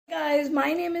guys,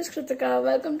 my name is Kritika.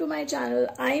 Welcome to my channel.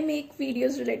 I make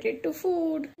videos related to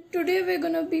food. Today we're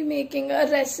gonna be making a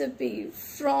recipe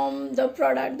from the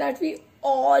product that we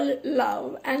all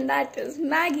love, and that is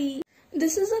Maggi.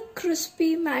 This is a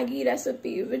crispy Maggi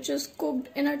recipe which is cooked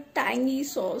in a tangy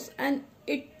sauce and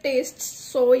it tastes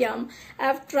so yum.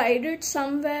 I've tried it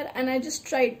somewhere and I just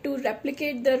tried to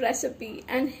replicate the recipe,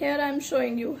 and here I'm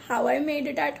showing you how I made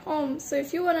it at home. So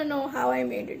if you want to know how I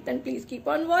made it, then please keep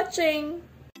on watching.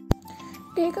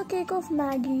 Take a cake of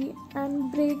Maggi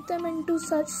and break them into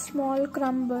such small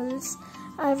crumbles.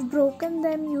 I've broken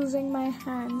them using my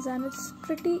hands and it's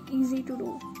pretty easy to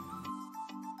do.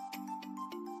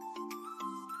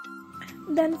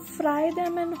 Then fry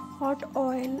them in hot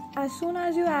oil. As soon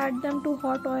as you add them to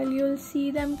hot oil, you'll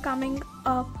see them coming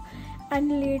up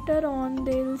and later on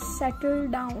they'll settle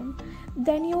down.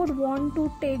 Then you would want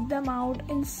to take them out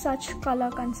in such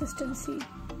color consistency.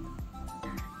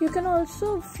 You can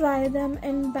also fry them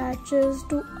in batches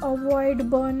to avoid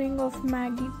burning of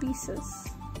Maggi pieces.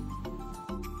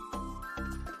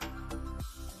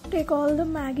 Take all the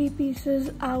Maggi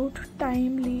pieces out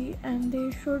timely and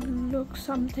they should look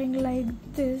something like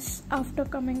this after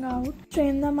coming out.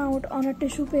 Strain them out on a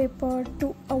tissue paper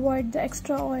to avoid the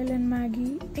extra oil in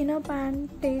Maggi. In a pan,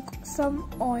 take some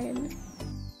oil.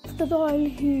 After the oil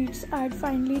heats, add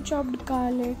finely chopped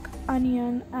garlic,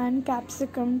 onion and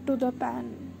capsicum to the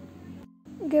pan.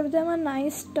 Give them a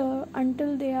nice stir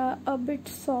until they are a bit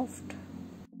soft.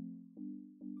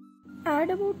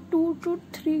 Add about 2 to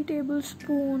 3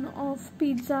 tablespoons of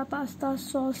pizza pasta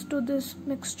sauce to this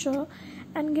mixture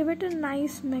and give it a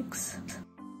nice mix.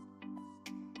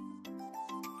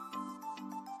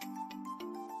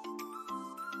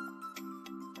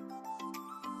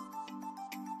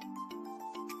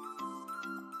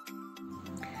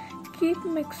 Keep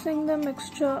mixing the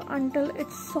mixture until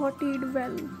it's sauteed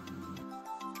well.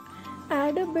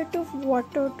 Add a bit of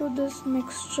water to this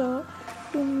mixture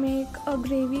to make a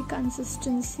gravy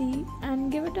consistency and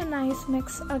give it a nice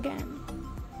mix again.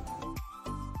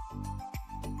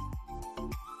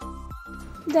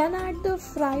 Then add the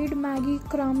fried Maggi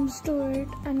crumbs to it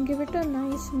and give it a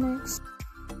nice mix.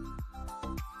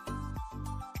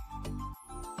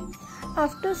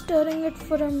 After stirring it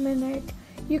for a minute,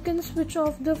 you can switch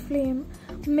off the flame.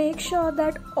 Make sure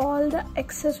that all the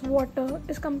excess water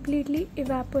is completely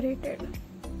evaporated.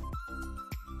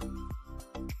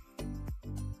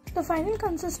 The final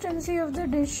consistency of the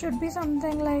dish should be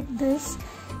something like this.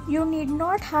 You need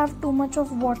not have too much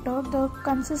of water. The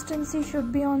consistency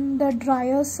should be on the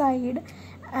drier side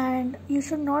and you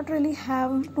should not really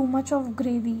have too much of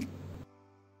gravy.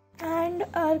 And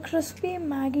our crispy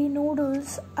Maggi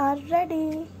noodles are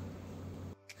ready.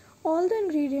 All the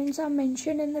ingredients are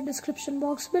mentioned in the description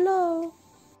box below.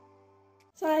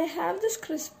 So I have this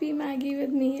crispy Maggi with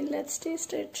me. Let's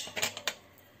taste it.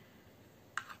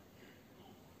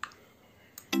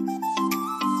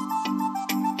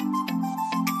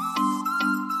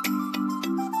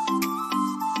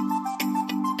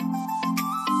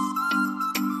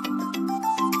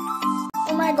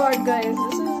 Oh my god guys,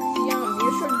 this is yum.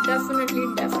 You should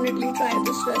definitely try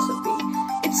this recipe.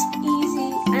 It's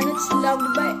easy and it's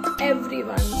loved by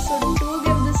everyone. So do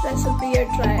give this recipe a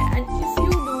try, and if you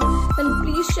do, then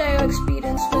please share your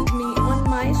experience with me on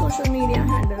my social media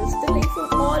handles. The link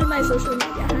for all my social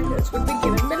media handles will be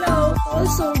given below.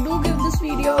 Also do give this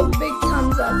video a big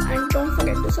thumbs up and don't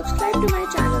forget to subscribe to my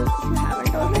channel if you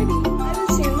haven't already.